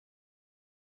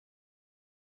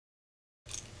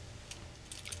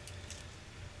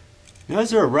Now,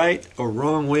 is there a right or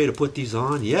wrong way to put these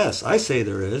on? Yes, I say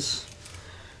there is.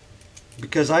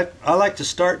 Because I like to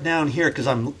start down here because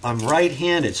I'm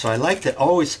right-handed, so I like to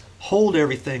always hold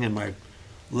everything in my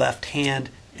left hand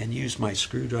and use my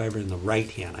screwdriver in the right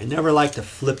hand. I never like to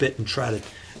flip it and try to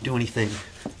do anything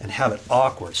and have it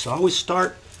awkward. So I always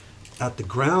start at the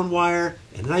ground wire,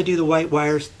 and then I do the white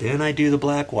wires, then I do the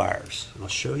black wires. And I'll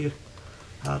show you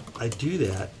how I do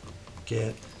that.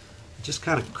 Okay, just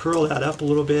kind of curl that up a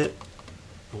little bit.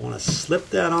 I want to slip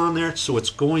that on there so it's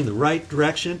going the right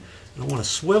direction. And I want to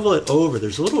swivel it over.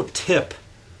 There's a little tip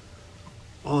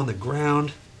on the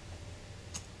ground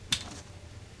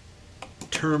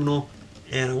terminal,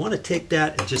 and I want to take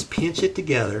that and just pinch it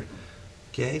together.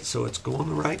 Okay, so it's going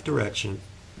the right direction.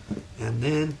 And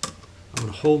then I'm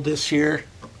going to hold this here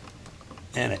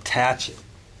and attach it.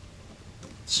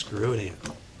 Screw it in.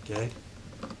 Okay,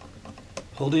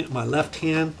 holding it in my left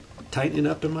hand, tightening it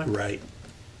up in my right.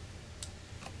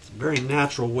 It's a very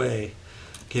natural way.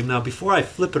 Okay, now before I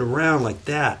flip it around like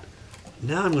that,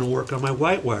 now I'm going to work on my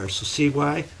white wires. So see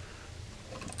why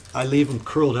I leave them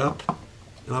curled up?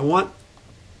 And I want,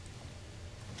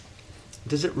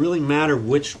 does it really matter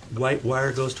which white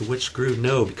wire goes to which screw?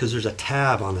 No, because there's a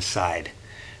tab on the side.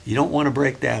 You don't want to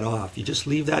break that off. You just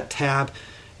leave that tab.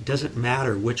 It doesn't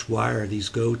matter which wire these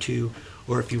go to,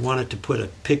 or if you wanted to put a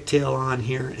pigtail on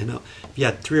here, and if you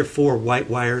had 3 or 4 white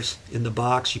wires in the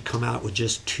box, you come out with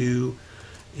just 2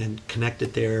 and connect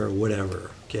it there or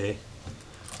whatever. Okay,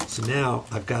 so now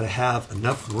I've got to have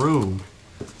enough room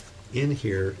in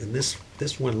here, and this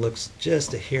one looks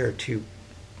just a hair too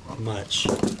much.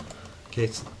 Okay,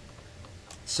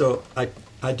 so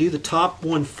I do the top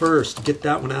one first to get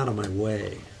that one out of my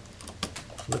way.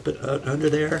 Flip it under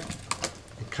there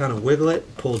and kind of wiggle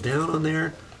it, pull down on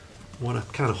there. I want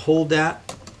to kind of hold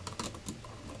that,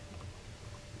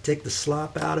 take the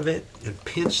slop out of it, and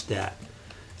pinch that.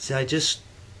 See, I just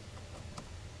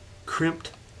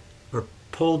crimped or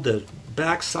pulled the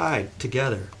back side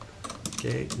together.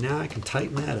 Okay, now I can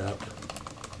tighten that up.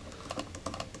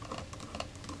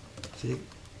 See,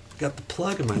 got the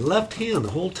plug in my left hand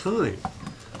the whole time.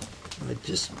 I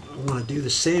just want to do the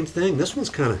same thing. This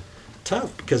one's kind of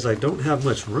tough because I don't have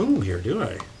much room here, do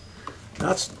I?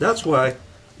 That's why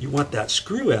you want that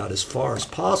screw out as far as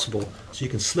possible so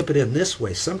you can slip it in this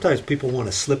way. Sometimes people want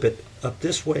to slip it up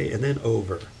this way and then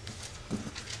over.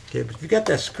 Okay, but if you got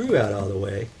that screw out all the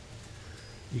way,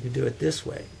 you can do it this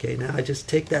way. Okay, now I just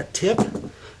take that tip.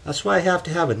 That's why I have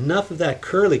to have enough of that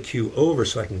curly Q over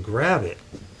so I can grab it.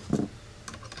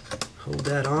 Hold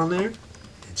that on there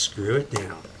and screw it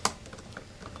down.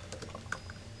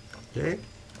 Okay,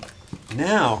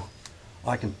 now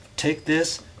I can take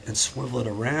this and swivel it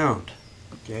around.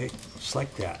 Okay, just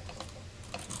like that.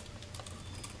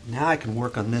 Now I can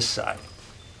work on this side.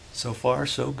 So far,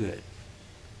 so good.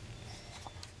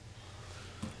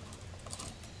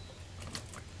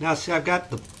 Now see, I've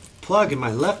got the plug in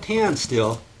my left hand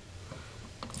still,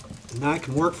 and now I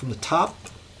can work from the top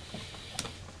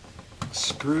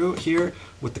screw here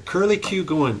with the curly Q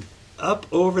going up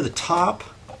over the top.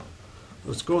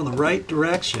 It's going the right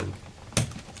direction.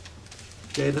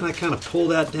 Okay, then I kind of pull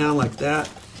that down like that,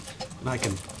 and I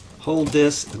can hold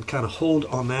this and kind of hold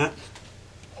on that.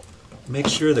 Make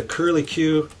sure the curly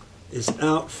Q is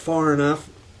out far enough.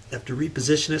 I have to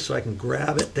reposition it so I can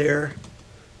grab it there.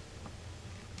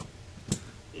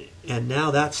 And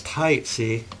now that's tight,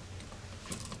 see?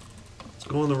 It's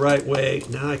going the right way.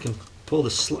 Now I can pull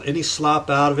any slop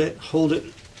out of it, hold it,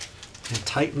 and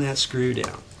tighten that screw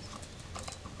down.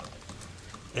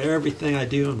 Everything I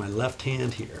do in my left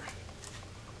hand here.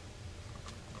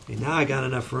 Okay, now I got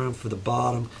enough room for the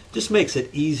bottom. Just makes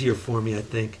it easier for me, I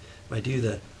think, if I do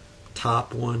the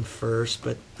top one first.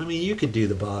 But I mean, you could do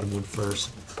the bottom one first.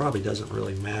 It probably doesn't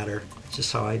really matter. It's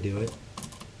just how I do it.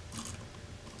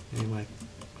 Anyway,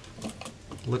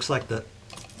 looks like the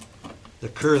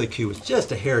curly Q is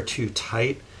just a hair too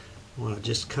tight. I want to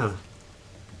just kind of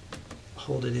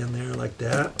hold it in there like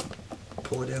that.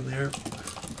 Pull it in there.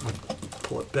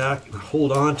 Pull it back and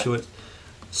hold on to it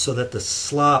so that the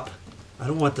slop, I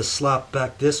don't want the slop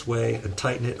back this way and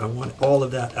tighten it. I want all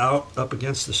of that out up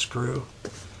against the screw.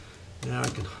 Now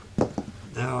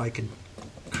I can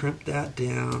crimp that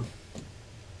down,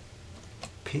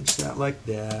 pinch that like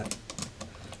that,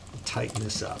 and tighten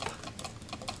this up.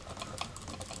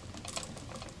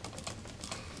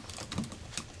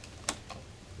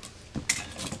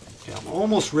 Okay, I'm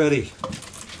almost ready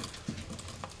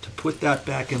to put that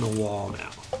back in the wall now.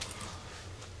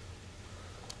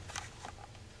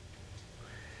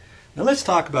 Now let's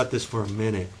talk about this for a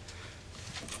minute.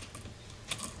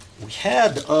 We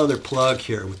had the other plug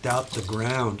here without the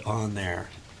ground on there.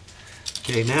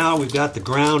 Okay, now we've got the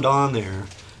ground on there.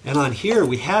 And on here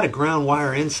we had a ground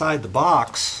wire inside the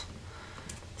box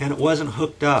and it wasn't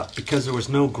hooked up because there was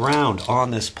no ground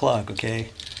on this plug, okay?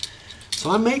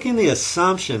 So I'm making the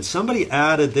assumption somebody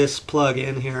added this plug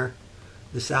in here,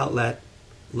 this outlet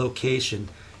location.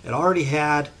 It already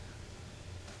had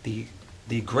the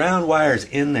ground wires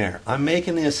in there. I'm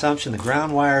making the assumption the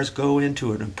ground wires go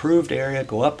into an improved area,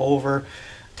 go up over,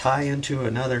 tie into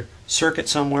another circuit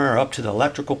somewhere or up to the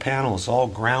electrical panel. It's all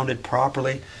grounded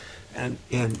properly.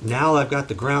 And now I've got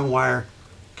the ground wire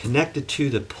connected to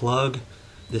the plug,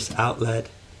 this outlet.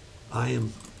 I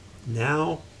am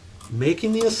now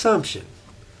making the assumption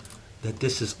that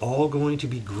this is all going to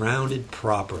be grounded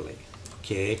properly.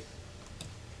 Okay.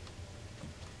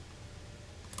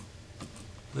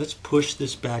 Let's push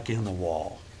this back in the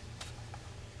wall.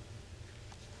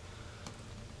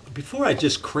 Before I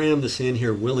just cram this in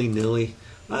here willy-nilly,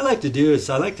 what I like to do is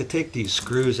I like to take these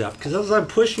screws out because as I'm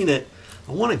pushing it,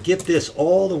 I want to get this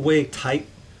all the way tight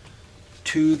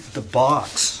to the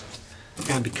box.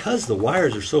 And because the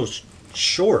wires are so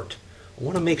short, I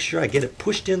want to make sure I get it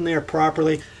pushed in there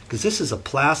properly because this is a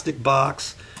plastic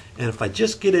box. And if I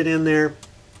just get it in there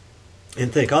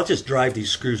and think, I'll just drive these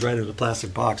screws right into the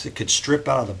plastic box, it could strip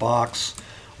out of the box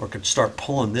or could start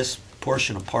pulling this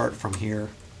portion apart from here.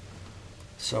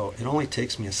 So it only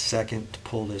takes me a second to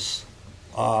pull this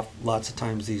off. Lots of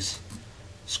times these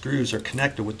screws are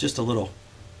connected with just a little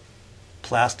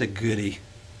plastic goodie,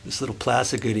 this little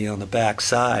plastic goodie on the back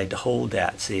side to hold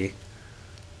that, see?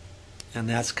 And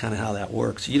that's kind of how that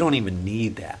works. You don't even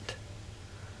need that,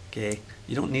 okay?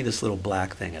 You don't need this little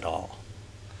black thing at all.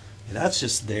 And that's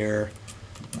just there.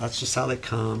 That's just how they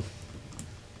come.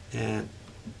 And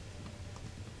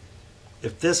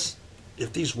if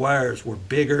these wires were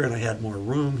bigger and I had more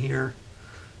room here,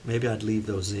 maybe I'd leave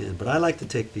those in. But I like to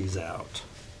take these out.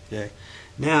 Okay.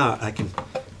 Now I can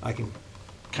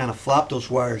kind of flop those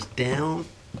wires down.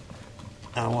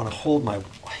 And I want to hold my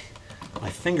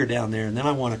finger down there, and then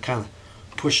I want to kind of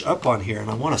push up on here, and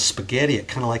I want to spaghetti it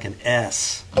kind of like an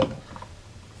S.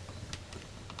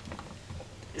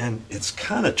 And it's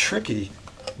kind of tricky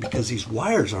because these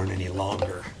wires aren't any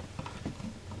longer.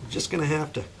 I'm just going to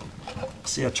have to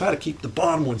see. I try to keep the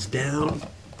bottom ones down,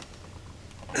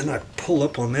 and I pull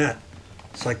up on that,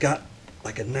 so I got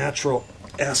like a natural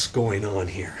S going on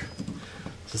here.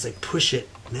 So as I push it,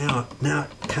 now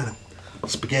it kind of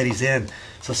spaghetti's in.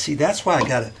 So see, that's why I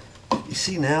got to. You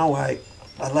see now why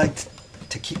I like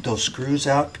to keep those screws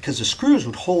out, because the screws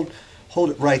would hold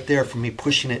it right there for me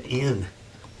pushing it in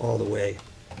all the way.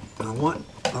 And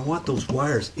I want those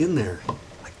wires in there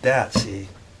like that. See,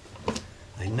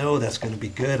 I know that's going to be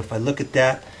good. If I look at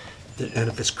that, and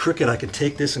if it's crooked, I can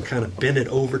take this and kind of bend it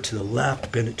over to the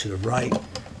left, bend it to the right,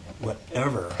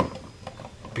 whatever,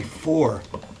 before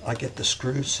I get the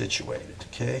screws situated.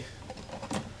 Okay,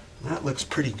 and that looks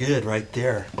pretty good right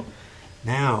there.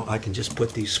 Now I can just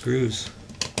put these screws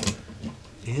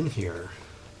in here,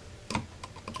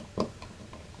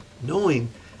 knowing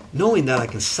that I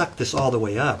can suck this all the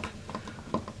way up.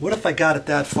 What if I got it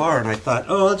that far and I thought,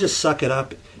 oh, I'll just suck it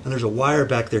up, and there's a wire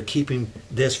back there keeping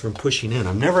this from pushing in?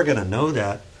 I'm never going to know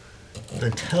that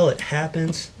until it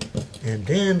happens, and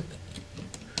then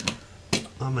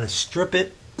I'm going to strip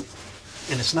it,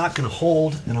 and it's not going to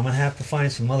hold, and I'm going to have to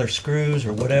find some other screws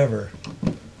or whatever.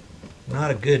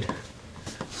 Not a good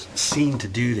scene to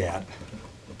do that.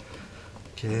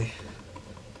 Okay.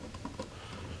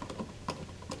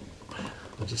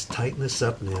 I'll just tighten this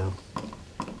up now.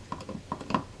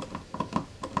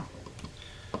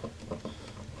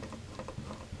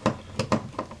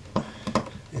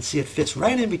 And see, it fits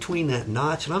right in between that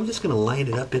notch, and I'm just going to line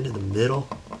it up into the middle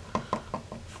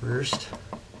first.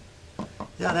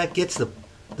 Now that gets the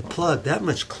plug that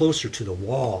much closer to the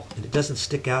wall, and it doesn't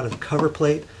stick out of the cover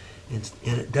plate, and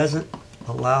it doesn't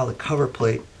allow the cover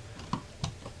plate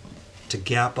to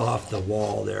gap off the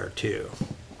wall there too.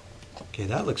 Okay,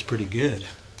 that looks pretty good.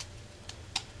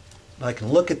 I can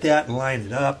look at that and line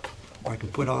it up, or I can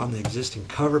put on the existing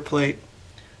cover plate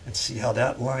and see how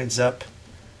that lines up.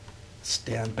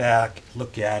 Stand back,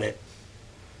 look at it,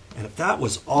 and if that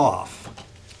was off,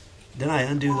 then I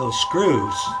undo those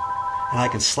screws and I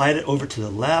can slide it over to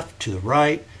the left, to the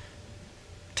right,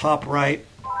 top right,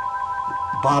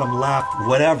 bottom left,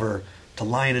 whatever, to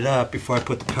line it up before I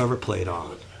put the cover plate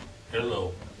on.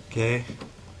 Hello. Okay,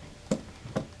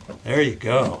 there you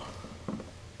go.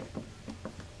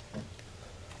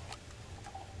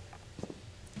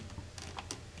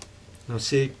 Now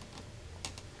see,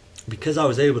 because I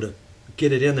was able to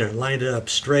get it in there and line it up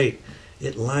straight,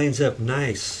 it lines up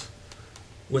nice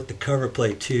with the cover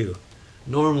plate too.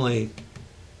 Normally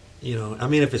You know, I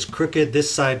mean, if it's crooked,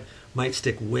 this side might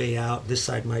stick way out, this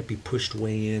side might be pushed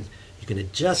way in. You can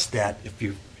adjust that if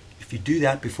you do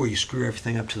that before you screw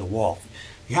everything up to the wall.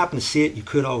 If you happen to see it, you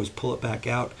could always pull it back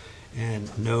out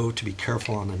and know to be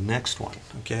careful on the next one,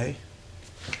 okay?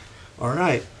 All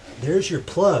right, there's your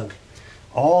plug,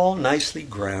 all nicely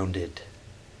grounded.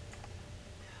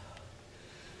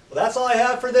 Well, that's all I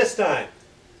have for this time,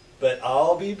 but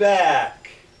I'll be back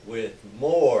with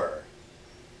more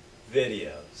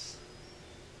videos.